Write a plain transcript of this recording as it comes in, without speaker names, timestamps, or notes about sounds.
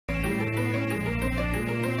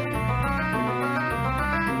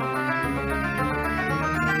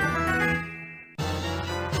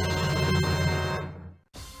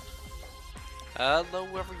Hello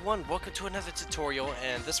everyone, welcome to another tutorial,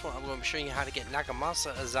 and this one I'm going to be showing you how to get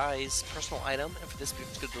Nagamasa Azai's personal item, and for this we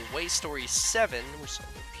have to go to the Way Story 7, which is up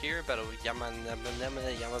here, about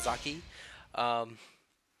Yamazaki.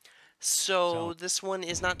 So this one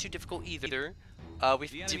is not too difficult either. We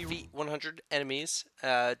have to defeat 100 enemies,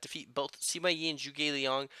 defeat both Sima Yi and Zhuge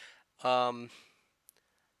Liang,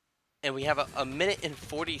 and we have a minute and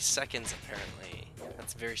 40 seconds apparently.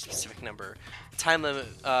 That's a very specific number. Time limit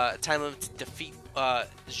to defeat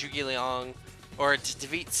Zhuge Liang, or to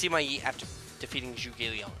defeat Sima Yi after defeating Zhuge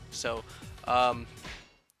Liang. So,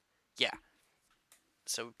 yeah.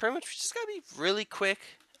 So pretty much we just gotta be really quick.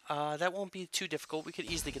 That won't be too difficult. We could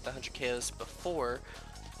easily get the 100 KOs before.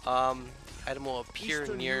 Item will appear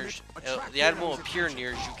near. The item will appear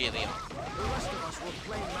near Zhuge Liang.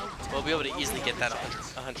 We'll be able to easily get that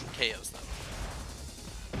 100 KOs though.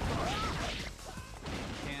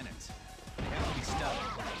 Cannons. They have to be stopped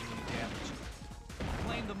before doing any damage.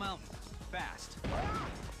 Claim the mountain. Fast.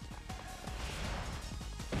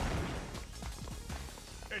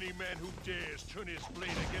 Any man who dares turn his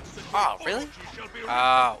blade against the Oh, really?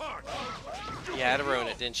 Oh. Yeah, I had to ruin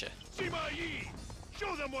it, didn't you? Sima Yi,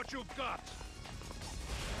 show them what you've got.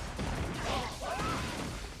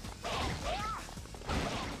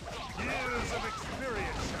 Years of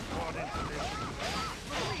experience have gone into this.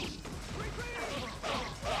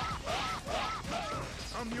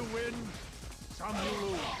 Some you win, some you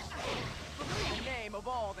lose. In the name of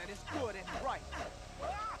all that is good and right.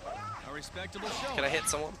 A respectable show. Can I hit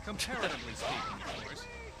someone? Comparatively speaking, of course.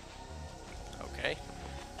 Okay.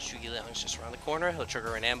 Zhuge Liang's just around the corner. He'll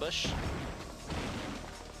trigger an ambush.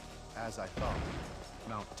 As I thought,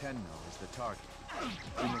 Mount Tenno is the target.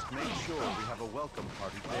 We must make sure we have a welcome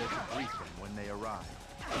party there to greet them when they arrive.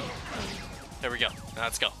 There we go. Now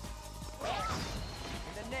let's go.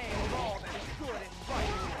 In the name of all that is good and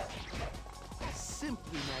right.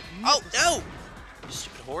 Simply Oh, magnificent. no! You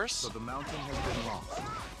stupid horse. So the mountain has been lost.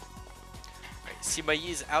 Alright, Sima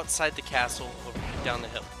Yi is outside the castle, over down the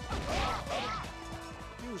hill.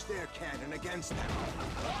 Use their cannon against them.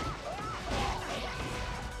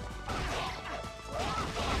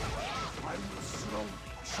 I will slowly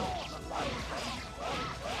choke the life.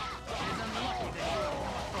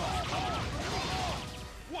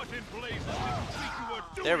 What in blazes did you think you were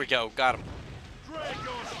doing? There we go. Got him. Drag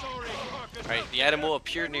your sorry carcass. Alright, the item will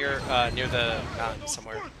appear near the mountain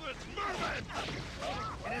somewhere. Worthless vermin!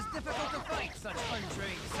 It is difficult to fight such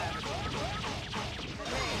untrained savages. In the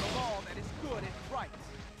name of all that is good and right.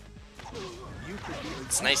 You could be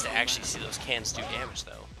It's nice to actually see those cans do damage,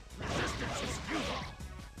 though. Resistance is futile.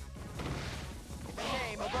 In the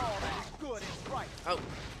name of all that is good and right. Oh,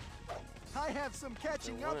 I have some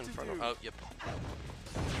catching one up in to front do. of. Oh, yep.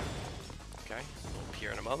 Okay, we'll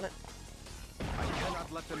appear in a moment. I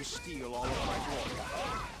cannot let them steal all of my glory.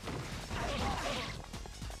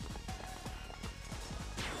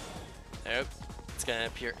 Nope. It's gonna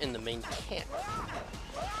appear in the main camp.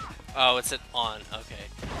 Oh, it's at on. Okay.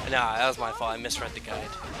 Nah, that was my fault. I misread the guide.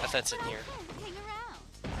 I thought it's in here. Hang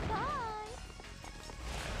around. Bye.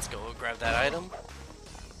 Let's go grab that item.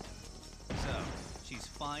 So, she's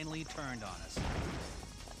finally turned on us.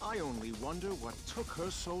 I only wonder what took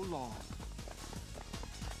her so long.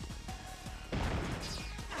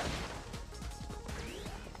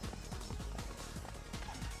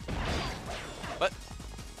 What?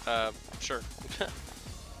 Sure.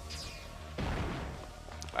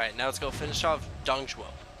 Alright, now let's go finish off Dongzhuo.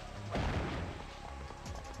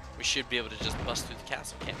 We should be able to just bust through the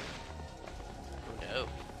castle, can't we? Oh no.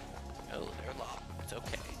 Oh, they're locked. It's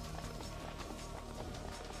okay.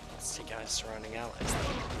 Let's take out his surrounding allies.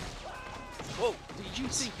 Whoa! Did you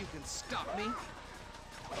think you can stop me?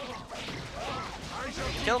 I shall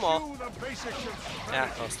Kill them all. teach you the basics of Yeah,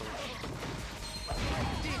 most of them.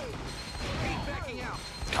 Keep backing out.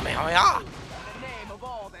 Kamehameha! In the name of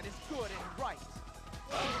all that is good and right.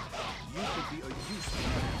 You could be a useful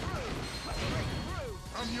man.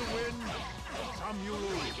 some you win, some you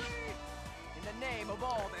lose. In the name of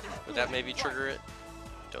all that is good. Would that maybe trigger it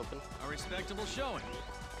to open? A respectable showing.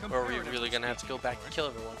 Or are we really gonna have to go back and kill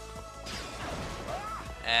everyone?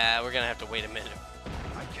 We're gonna have to wait a minute.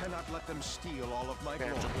 I cannot let them steal all of my We're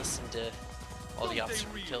gonna glory. have to listen to all the Don't officers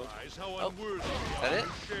they we killed. realize how Oh, unworthy is they that are it? to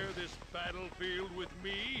share this battlefield with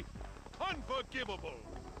me? Unforgivable.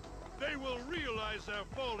 They will realize their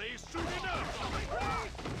folly soon enough.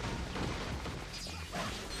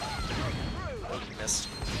 Oh, you missed.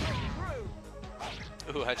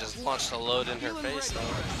 Ooh, I just launched a load in her face.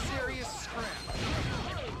 Serious scrap.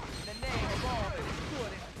 In the name of all that is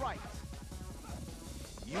good and right.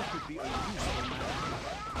 You could be a useful man.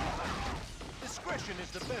 This Discretion is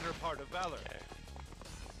the better part of valor.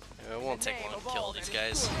 It won't take long to kill these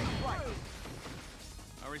guys.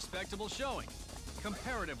 A respectable showing.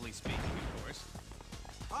 Comparatively speaking, of course.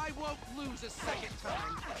 I won't lose a second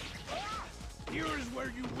time. Here is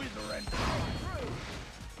where you wither and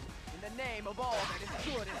In the name of all that is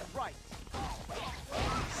good and right.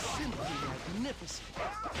 Simply magnificent.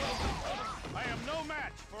 I am no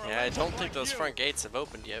match for Yeah, I don't think those front gates have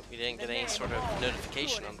opened yet. We didn't get any sort of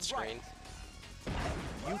notification on the screen.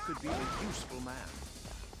 You could be a useful man.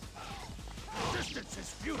 Resistance is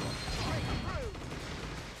futile.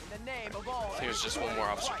 In the name of all I think it was just one more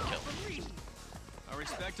officer to kill. A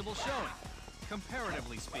respectable showing.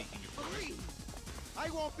 Comparatively speaking, of course. I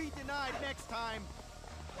won't be denied next time.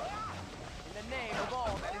 In the name of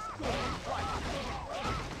all that is good and right.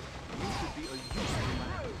 You could be a useful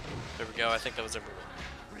man. There we go, I think that was everyone.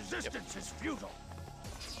 Resistance is futile.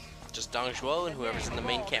 Just Dong Zhuo and whoever's in the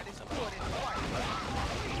main camp with him. A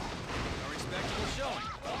respectable showing.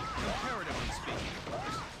 Comparatively speaking, of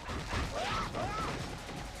course.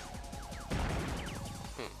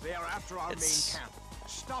 They are after our It's- main camp.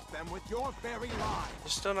 Stop them with your very lives. They're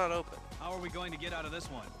still not open. How are we going to get out of this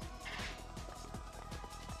one?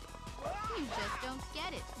 You just don't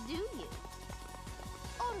get it, do you?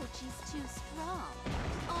 Orochi's too strong.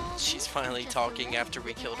 All She's this is finally just talking a after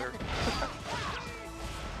we with killed her. evidence.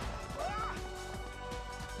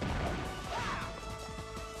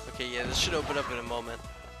 Okay, yeah, this should open up in a moment.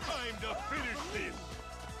 Time to finish this.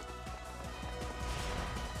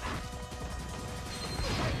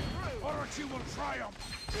 Orochi will triumph.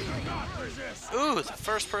 Do not resist. Ooh, the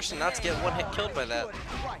first person not to get one hit killed by that.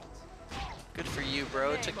 Good for you,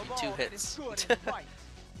 bro. It took you 2 hits.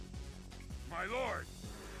 My lord,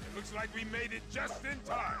 it looks like we made it just in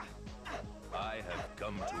time. I have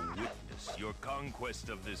come to witness your conquest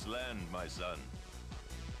of this land, my son.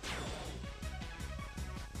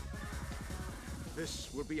 This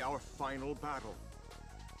will be our final battle.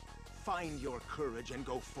 Find your courage and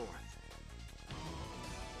go forth.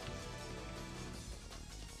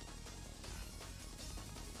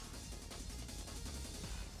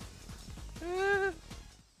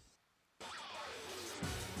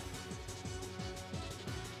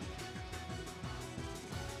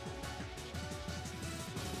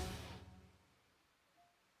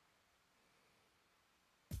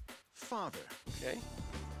 Father, Okay.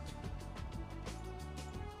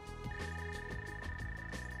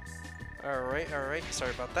 Alright.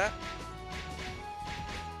 Sorry about that.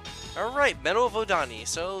 Alright, Medal of Odani.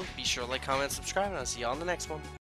 So be sure to like, comment, subscribe, and I'll see you on the next one.